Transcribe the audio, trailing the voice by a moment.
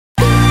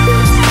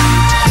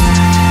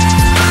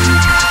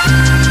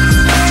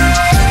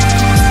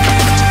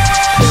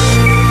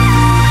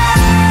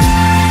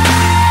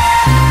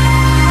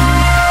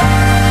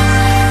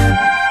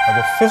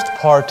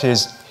part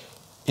is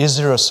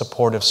there a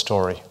supportive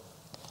story?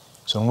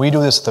 So when we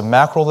do this at the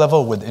macro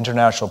level with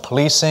international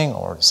policing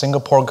or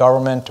Singapore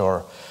government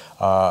or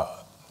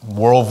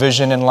World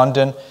Vision in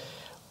London,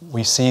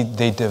 we see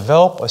they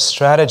develop a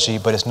strategy,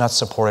 but it's not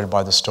supported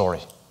by the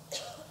story.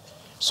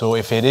 So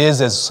if it is,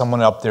 as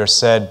someone up there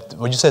said,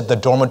 what you said, the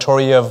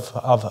dormitory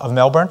of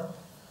Melbourne?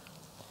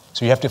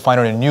 So you have to find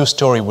out a new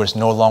story where it's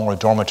no longer a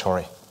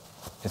dormitory.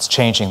 It's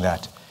changing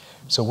that.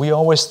 So we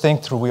always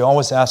think through, we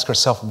always ask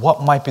ourselves,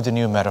 what might be the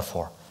new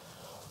metaphor?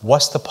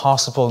 What's the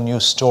possible new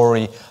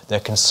story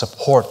that can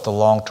support the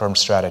long-term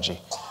strategy?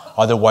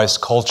 Otherwise,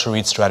 culture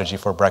eats strategy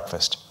for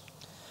breakfast.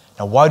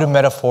 Now, why do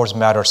metaphors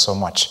matter so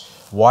much?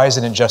 Why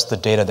isn't it just the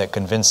data that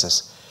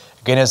convinces?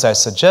 Again, as I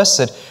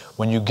suggested,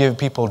 when you give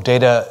people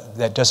data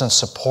that doesn't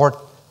support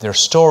their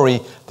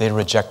story, they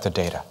reject the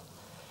data.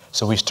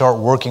 So we start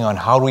working on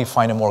how do we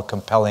find a more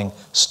compelling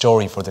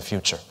story for the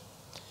future.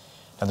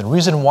 Now, the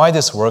reason why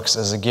this works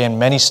is, again,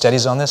 many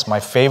studies on this. My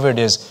favorite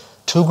is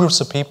two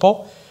groups of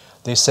people.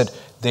 They said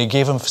they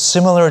gave them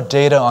similar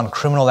data on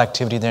criminal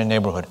activity in their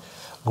neighborhood.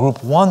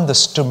 Group one,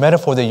 the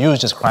metaphor they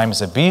used is crime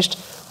is a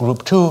beast.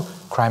 Group two,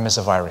 crime is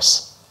a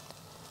virus.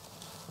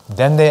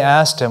 Then they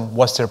asked them,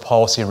 what's their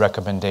policy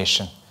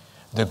recommendation?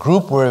 The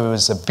group where it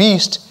was a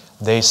beast,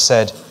 they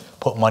said,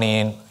 put money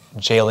in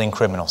jailing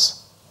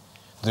criminals.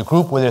 The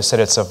group where they said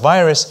it's a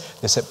virus,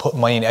 they said, put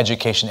money in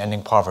education,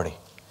 ending poverty.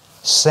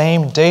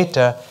 Same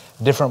data,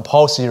 different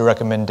policy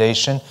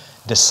recommendation,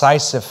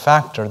 decisive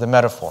factor, the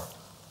metaphor.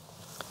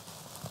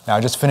 Now, I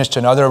just finished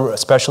another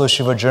special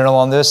issue of a journal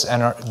on this,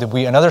 and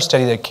another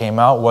study that came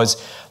out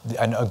was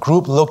a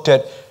group looked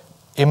at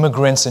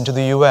immigrants into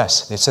the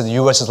U.S. They said the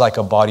U.S. is like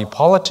a body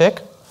politic.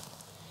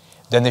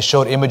 Then they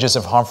showed images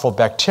of harmful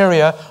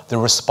bacteria. The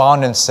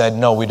respondents said,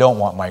 no, we don't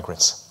want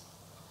migrants.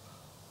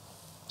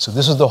 So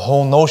this is the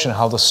whole notion,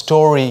 how the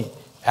story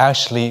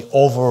actually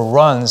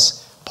overruns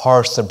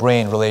parts of the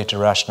brain related to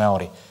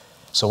rationality.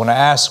 So when I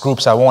ask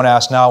groups, I won't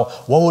ask now,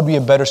 what would be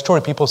a better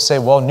story? People say,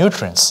 well,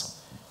 nutrients.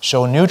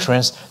 Show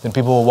nutrients, then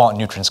people will want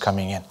nutrients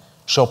coming in.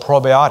 Show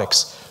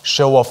probiotics.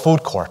 Show a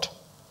food court.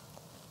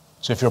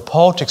 So if your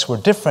politics were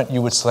different,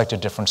 you would select a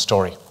different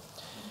story.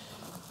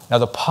 Now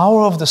the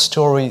power of the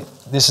story,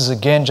 this is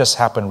again just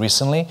happened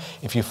recently.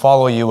 If you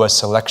follow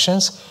U.S.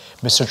 elections,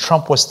 Mr.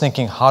 Trump was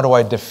thinking, how do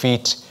I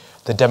defeat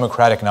the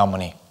Democratic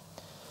nominee?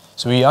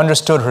 So he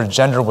understood her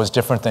gender was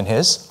different than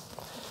his.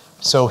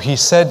 So he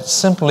said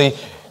simply,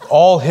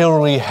 all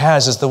Hillary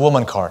has is the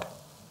woman card.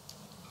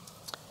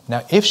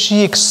 Now, if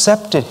she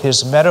accepted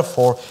his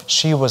metaphor,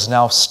 she was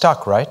now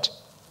stuck, right?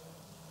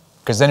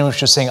 Because then he was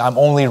just saying, I'm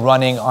only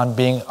running on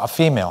being a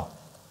female,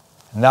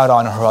 not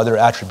on her other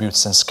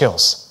attributes and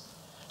skills.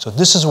 So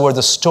this is where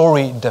the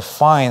story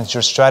defines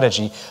your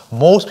strategy.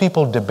 Most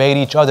people debate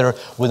each other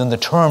within the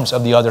terms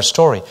of the other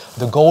story.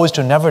 The goal is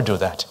to never do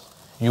that.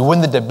 You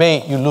win the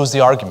debate, you lose the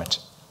argument.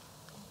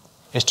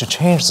 It's to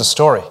change the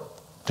story,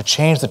 to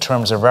change the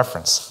terms of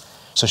reference.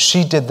 So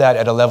she did that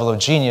at a level of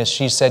genius.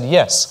 She said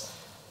yes.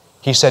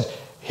 He said,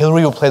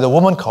 Hillary will play the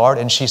woman card,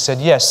 and she said,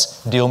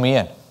 yes, deal me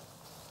in.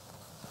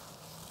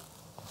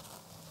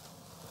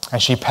 And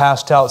she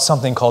passed out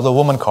something called the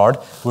woman card,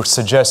 which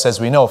suggests,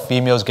 as we know,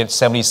 females get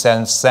 70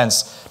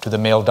 cents to the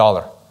male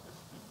dollar.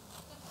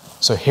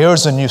 So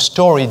here's a new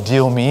story,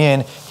 deal me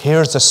in.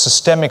 Here's the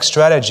systemic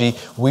strategy.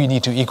 We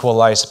need to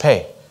equalize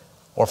pay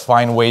or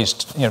find ways,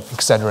 to,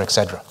 et cetera, et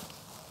cetera.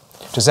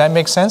 Does that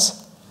make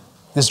sense?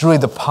 This is really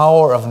the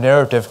power of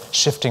narrative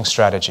shifting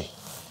strategy.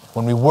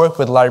 When we worked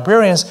with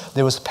librarians,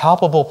 there was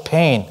palpable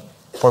pain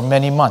for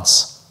many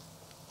months.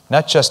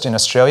 Not just in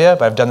Australia,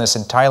 but I've done this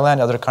in Thailand,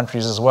 other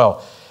countries as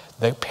well.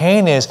 The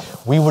pain is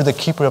we were the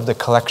keeper of the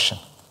collection,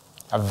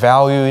 a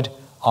valued,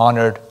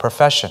 honored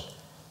profession.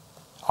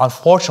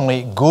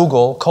 Unfortunately,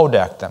 Google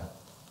Kodak'd them.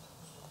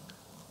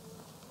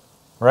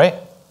 Right?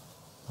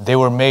 They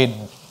were made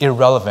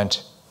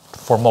irrelevant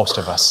for most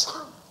of us.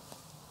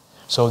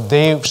 So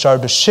they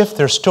started to shift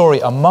their story.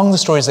 Among the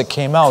stories that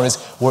came out is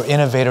we're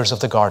innovators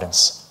of the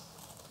gardens.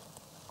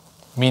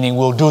 Meaning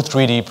we'll do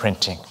 3D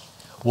printing,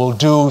 we'll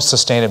do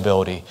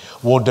sustainability,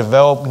 we'll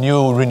develop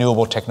new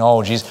renewable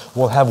technologies,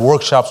 we'll have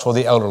workshops for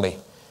the elderly,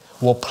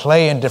 we'll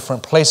play in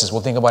different places,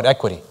 we'll think about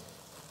equity.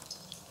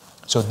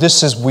 So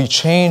this is, we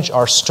change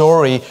our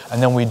story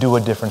and then we do a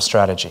different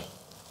strategy.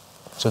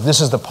 So this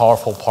is the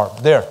powerful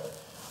part there.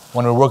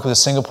 When we work with the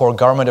Singapore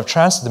government of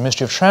transport, the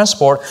Ministry of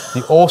Transport,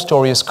 the old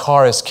story is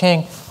car is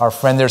king. Our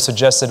friend there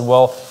suggested,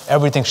 well,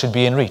 everything should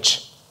be in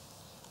reach.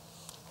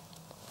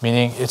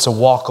 Meaning it's a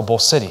walkable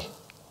city.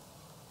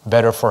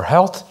 Better for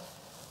health.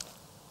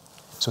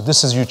 So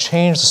this is, you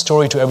change the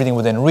story to everything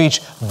within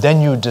reach,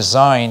 then you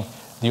design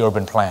the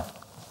urban plan.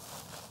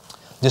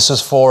 This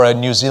is for a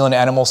New Zealand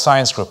animal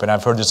science group, and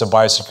I've heard there's a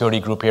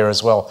biosecurity group here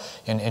as well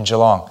in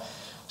Geelong.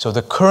 So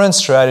the current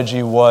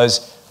strategy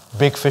was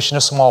big fish in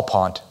a small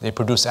pond. They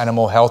produce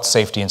animal health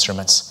safety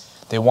instruments.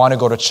 They want to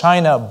go to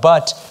China,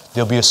 but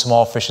there'll be a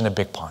small fish in a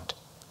big pond.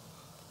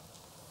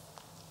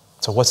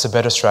 So what's the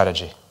better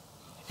strategy?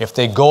 If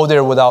they go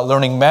there without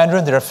learning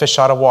Mandarin, they're a fish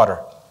out of water.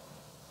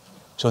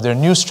 So their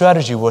new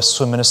strategy was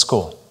swim in a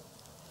school,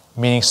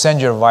 meaning send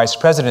your vice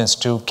presidents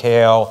to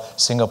KL,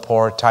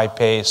 Singapore,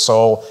 Taipei,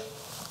 Seoul,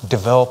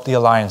 develop the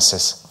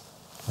alliances,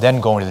 then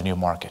go into the new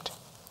market.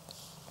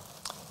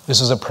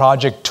 This was a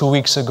project 2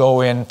 weeks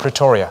ago in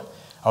Pretoria.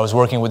 I was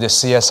working with the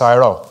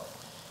CSIRO,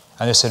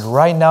 and they said,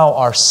 right now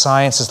our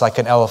science is like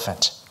an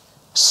elephant.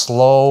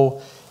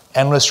 Slow,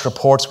 endless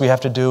reports we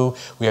have to do.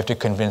 We have to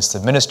convince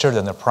the minister,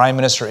 then the prime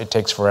minister. It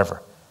takes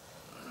forever.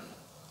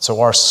 So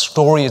our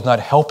story is not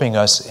helping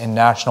us in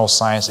national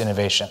science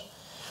innovation.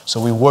 So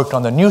we worked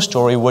on the new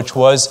story, which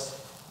was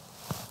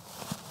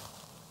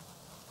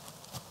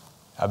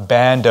a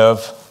band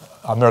of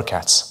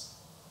meerkats.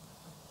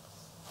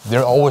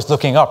 They're always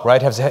looking up,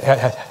 right? Has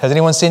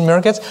anyone seen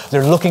meerkats?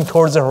 They're looking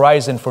towards the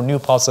horizon for new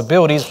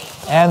possibilities,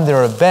 and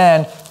they're a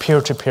band,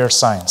 peer-to-peer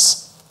science.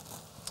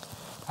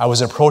 I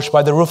was approached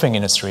by the roofing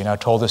industry, and I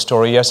told this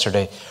story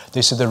yesterday.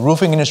 They said the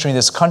roofing industry in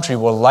this country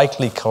will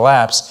likely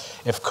collapse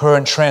if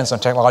current trends on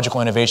technological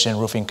innovation in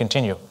roofing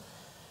continue.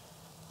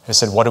 They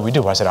said, what do we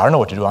do? I said, I don't know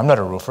what to do. I'm not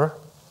a roofer.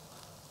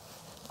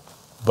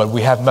 But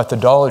we have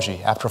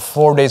methodology. After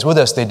 4 days with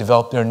us, they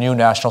developed their new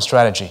national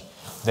strategy.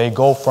 They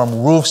go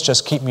from roofs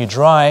just keep me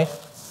dry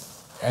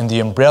and the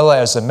umbrella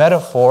as a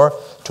metaphor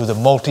to the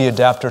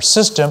multi-adapter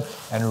system,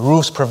 and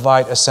roofs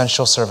provide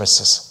essential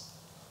services.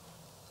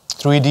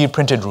 3D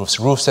printed roofs,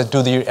 roofs that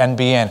do the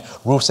NBN,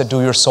 roofs that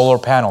do your solar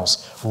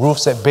panels,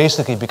 roofs that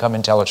basically become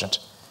intelligent.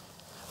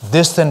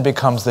 This then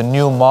becomes the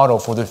new model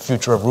for the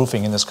future of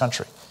roofing in this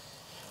country.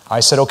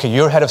 I said, okay,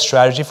 you're head of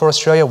strategy for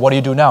Australia. What do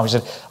you do now? He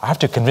said, I have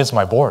to convince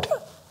my board.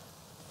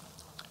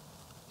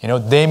 You know,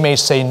 they may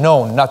say,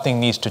 no, nothing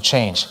needs to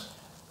change.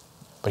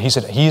 But he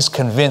said he's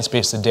convinced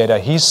based on the data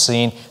he's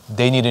seen,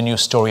 they need a new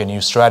story, a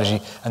new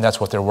strategy, and that's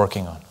what they're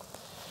working on.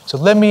 So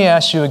let me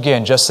ask you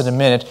again, just in a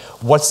minute,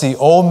 what's the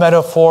old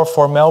metaphor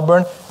for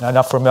Melbourne? No,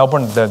 not for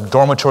Melbourne, the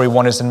dormitory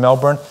one is in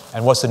Melbourne,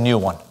 and what's the new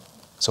one?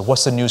 So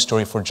what's the new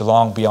story for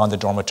Geelong beyond the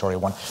dormitory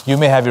one? You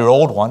may have your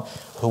old one,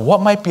 but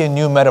what might be a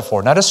new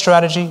metaphor? Not a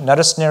strategy, not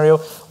a scenario.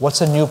 What's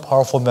a new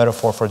powerful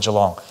metaphor for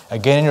Geelong?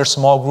 Again, in your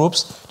small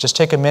groups, just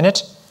take a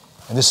minute,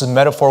 and this is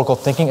metaphorical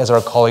thinking as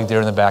our colleague there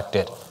in the back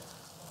did.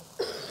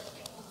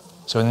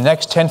 So in the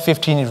next 10,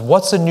 15 years,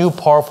 what's a new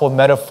powerful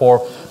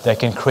metaphor that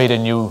can create a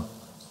new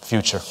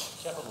future?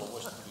 Capital of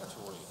Western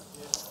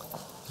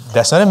Victoria.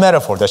 That's not a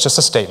metaphor, that's just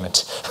a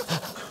statement.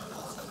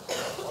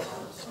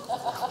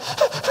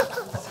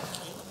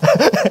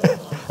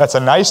 That's a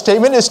nice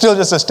statement, it's still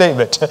just a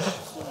statement.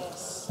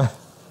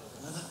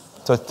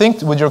 So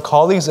think with your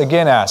colleagues,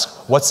 again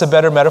ask, what's a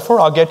better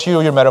metaphor? I'll get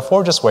you your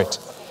metaphor, just wait.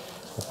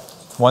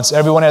 Once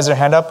everyone has their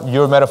hand up,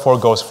 your metaphor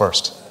goes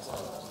first.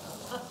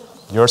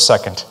 You're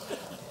second.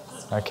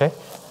 Okay?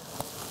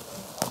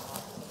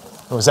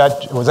 Was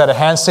that a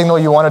hand signal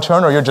you want to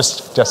turn, or you're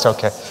just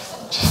okay?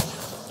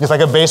 It's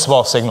like a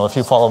baseball signal if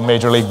you follow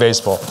Major League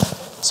Baseball.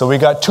 So we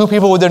got two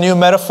people with their new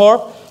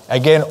metaphor.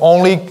 Again,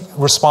 only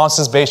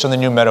responses based on the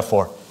new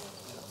metaphor.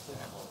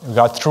 We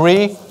got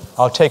three.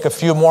 I'll take a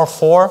few more.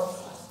 Four.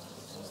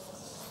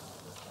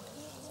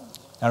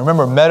 Now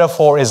remember,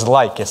 metaphor is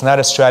like. It's not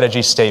a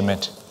strategy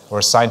statement or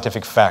a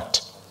scientific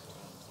fact.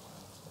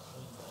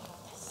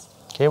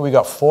 Okay, we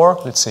got four.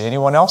 Let's see,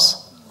 anyone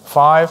else?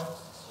 Five.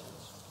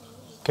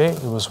 Okay,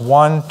 it was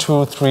 1,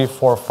 2, 3,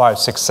 4, 5,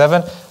 6,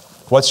 7.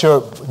 What's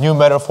your new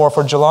metaphor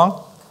for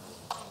Geelong?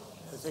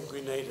 I think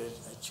we need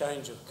a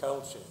change of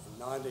culture.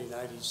 In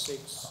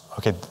 1986,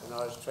 okay. when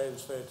I was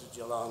transferred to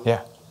Geelong,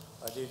 yeah.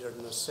 I did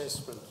an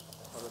assessment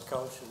of the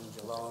culture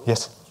in Geelong.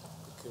 Yes.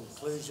 The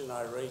conclusion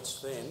I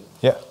reached then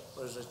yeah.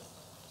 was that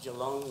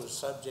Geelong was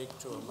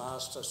subject to a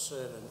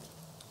master-servant.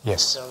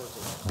 Yes,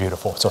 mentality.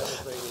 Beautiful. So,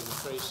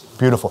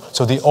 beautiful.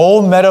 So the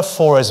old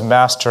metaphor is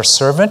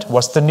master-servant.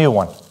 What's the new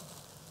one?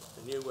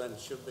 The new one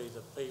should be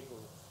the people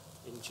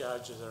in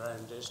charge of their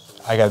own destiny.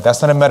 I got it.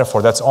 That's not a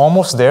metaphor. That's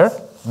almost there.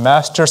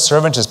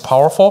 Master-servant is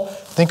powerful.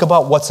 Think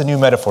about what's the new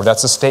metaphor.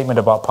 That's a statement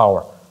about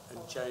power.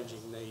 And changing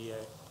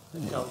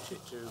the culture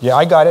to... Yeah,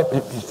 I got it.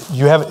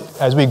 You have,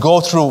 as we go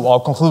through,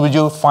 I'll conclude with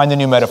you, find the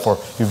new metaphor.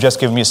 You've just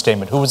given me a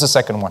statement. Who was the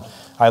second one?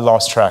 I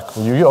lost track.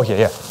 Were you? Okay,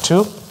 yeah.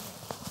 2?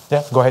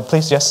 Yeah, go ahead,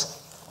 please. Yes?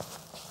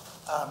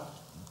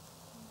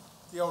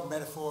 The old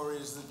metaphor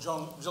is that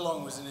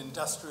Geelong was an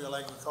industrial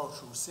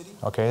agricultural city.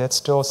 Okay, that's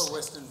still... For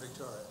Western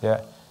Victoria.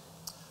 Yeah.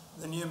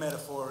 The new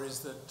metaphor is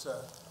that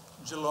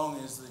Geelong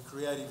is the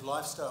creative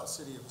lifestyle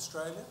city of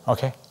Australia.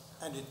 Okay.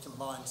 And it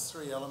combines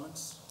three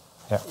elements.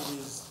 Yeah. It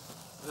is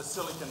the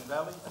Silicon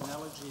Valley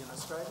analogy in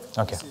Australia.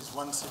 Okay. This is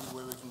one city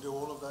where we can do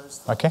all of those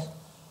things. Okay.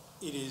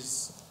 It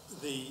is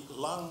the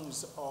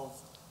lungs of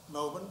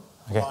Melbourne,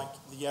 okay. like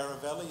the Yarra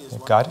Valley is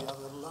one got of it. the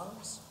other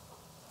lungs.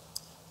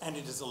 And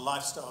it is a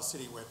lifestyle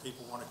city where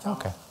people want to come,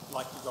 okay.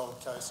 like the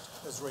Gold Coast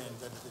has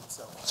reinvented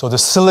itself. So the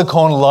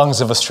silicone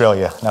lungs of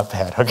Australia, not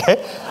bad,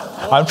 okay?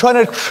 I'm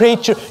trying to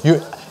create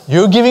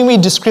you're giving me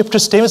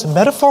descriptive statements.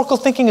 Metaphorical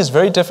thinking is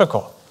very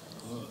difficult.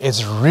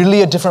 It's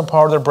really a different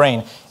part of their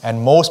brain.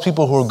 And most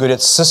people who are good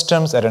at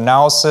systems, at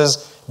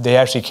analysis, they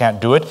actually can't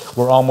do it.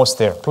 We're almost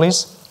there.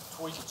 Please?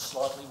 Tweak it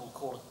slightly, we'll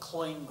call it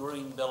clean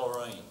green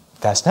ballerine.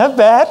 That's not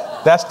bad.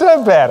 That's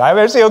not bad. I'm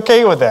actually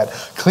okay with that.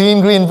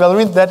 Clean green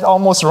ballerina, that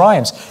almost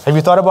rhymes. Have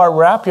you thought about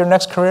rap, your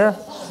next career?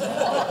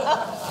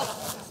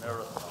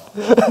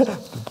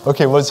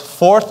 Okay, was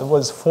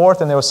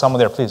fourth, and there was someone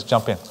there. Please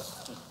jump in.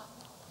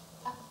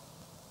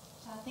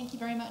 Thank you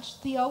very much.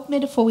 The old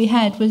metaphor we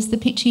had was the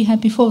picture you had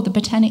before, the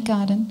botanic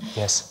garden.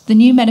 Yes. The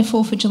new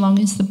metaphor for Geelong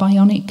is the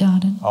bionic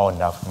garden. Oh,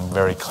 no,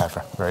 very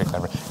clever, very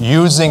clever.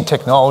 Using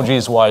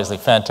technologies wisely,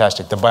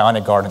 fantastic. The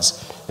bionic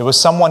gardens. There was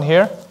someone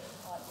here.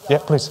 Yeah,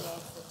 please.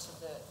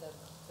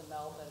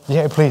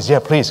 Yeah,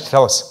 please,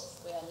 tell us.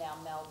 We are now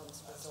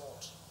Melbourne's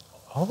resort.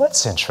 Oh,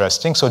 that's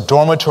interesting. So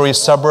dormitory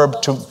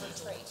suburb to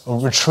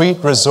retreat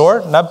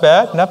resort. Not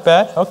bad, not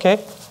bad. Okay,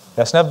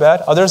 that's not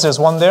bad. Others, there's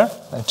one there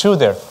and two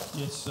there.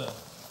 Yes, sir.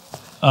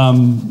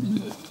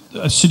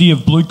 A city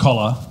of blue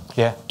collar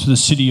to the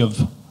city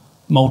of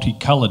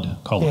multicoloured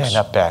colours.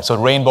 Yeah, not bad. So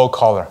rainbow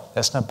collar.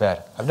 That's not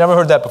bad. I've never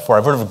heard that before.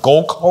 I've heard of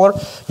gold collar.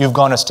 You've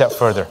gone a step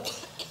further.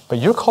 But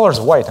your color is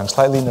white. I'm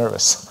slightly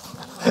nervous.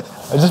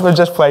 I'm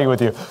just playing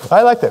with you.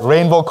 I like that.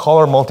 Rainbow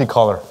color,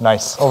 multicolor.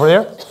 Nice. Over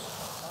there?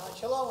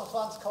 Geelong was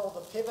once called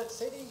the pivot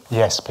city.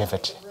 Yes,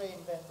 pivot.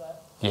 Reinvent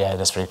that. Yeah,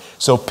 that's right.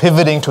 So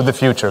pivoting to the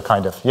future,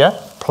 kind of. Yeah?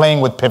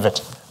 Playing with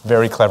pivot.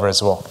 Very clever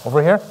as well.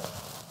 Over here?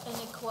 An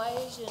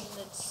equation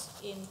that's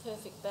in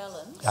perfect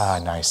balance. Ah,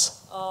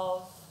 nice.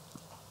 Of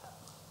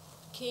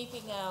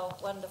keeping our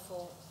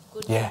wonderful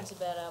good Yeah. things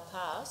about our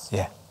past.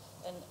 Yeah.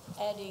 And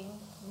adding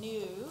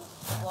new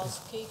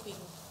whilst keeping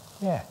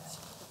Yeah.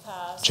 the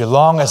past.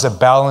 Geelong as a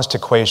balanced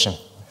equation,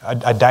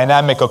 a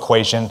dynamic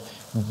equation.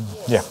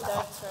 Yeah. Don't throw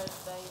the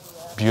baby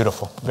out.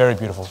 Beautiful. Very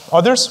beautiful.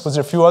 Others? Was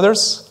there a few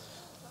others?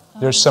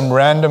 There's some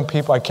random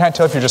people. I can't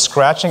tell if you're just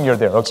scratching. You're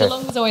there. Okay.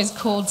 Geelong was always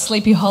called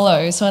Sleepy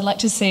Hollow, so I'd like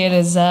to see it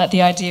as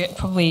the idea,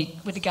 probably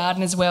with the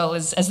garden as well,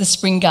 as the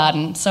spring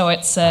garden. So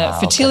it's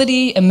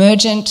fertility,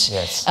 emergent,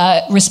 Yes.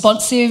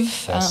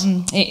 Responsive, Yes.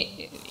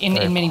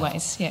 in many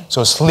ways. Yeah.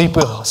 So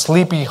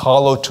Sleepy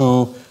Hollow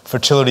to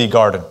Fertility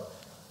Garden.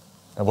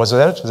 Was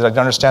that? Did I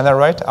understand that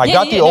right? I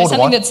got the old something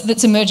one.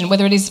 that's emergent,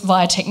 whether it is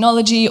via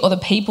technology or the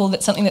people.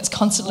 That's something that's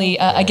constantly,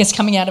 I guess,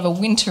 coming out of a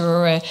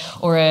winter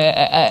or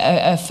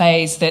a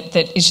phase that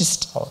is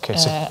just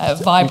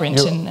vibrant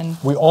and.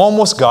 We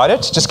almost got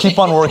it. Just keep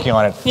on working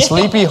on it. Yeah.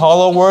 Sleepy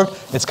Hollow word.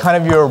 It's kind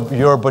of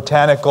your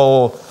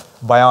botanical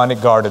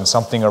bionic garden,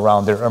 something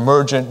around there.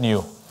 Emergent,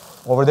 new.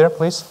 Over there,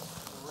 please.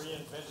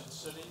 Reinvented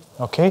city.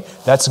 Okay,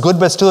 that's good,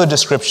 but still a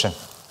description.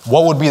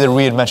 What would be the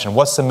reinvention?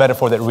 What's the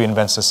metaphor that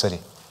reinvents the city?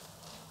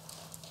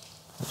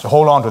 So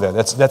hold on to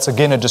that. That's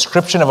again a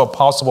description of a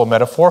possible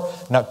metaphor,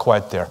 not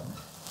quite there.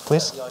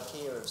 Please. The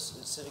idea of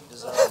civic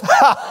design.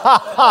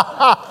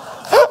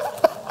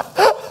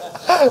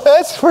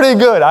 That's pretty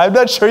good. I'm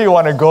not sure you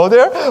want to go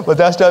there, but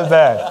that's not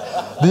bad.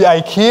 The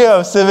IKEA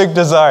of civic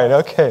design.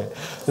 Okay.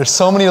 There's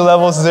so many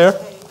levels there.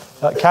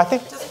 Kathy?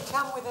 Does it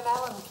come with an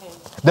Allen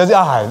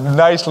key?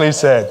 Nicely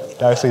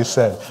said. Nicely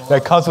said.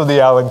 That comes with the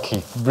Allen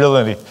key.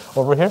 Brilliantly.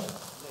 Over here?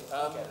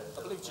 I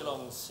believe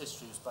Geelong's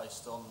history is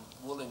based on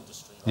wool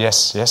industry.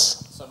 Yes,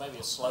 yes. So maybe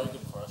a slogan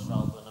for us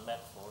rather than a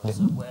metaphor is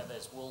that where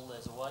there's wool,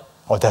 there's a way.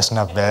 Oh, that's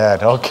not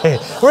bad. Okay.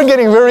 We're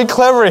getting very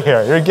clever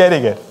here. You're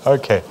getting it.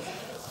 Okay.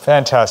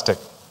 Fantastic.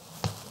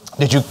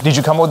 Did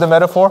you come up with the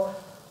metaphor?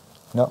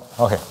 No?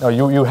 Okay. No,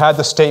 you had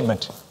the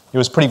statement. It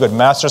was pretty good.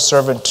 Master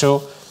servant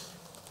too.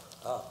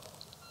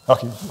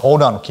 Okay,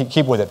 hold on.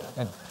 Keep with it.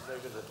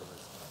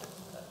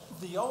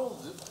 The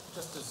old,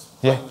 just as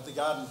Yeah. playing with the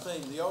garden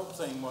theme, the old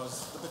theme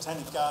was the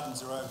botanic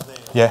gardens are over there.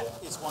 Yeah.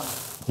 It's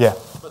wonderful. Yeah.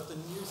 But the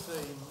new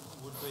theme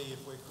would be,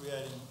 if we're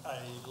creating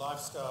a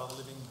lifestyle,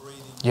 living,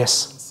 breathing,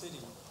 Yes. breathing city,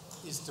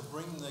 is to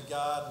bring the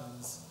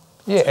gardens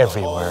Yeah, to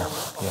everywhere. the whole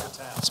of Yeah, the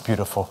town. it's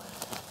beautiful.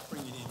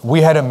 Bring it in.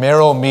 We had a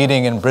mayoral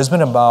meeting in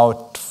Brisbane,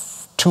 about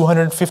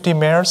 250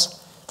 mayors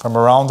from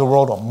around the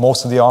world,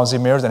 most of the Aussie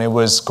mayors, and it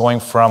was going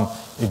from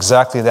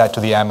exactly that to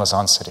the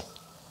Amazon city.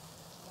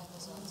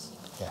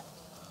 Yeah.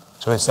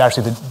 So it's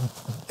actually,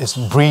 it's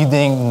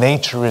breathing,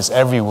 nature is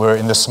everywhere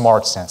in the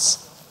smart sense.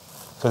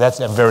 So that's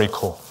very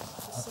cool.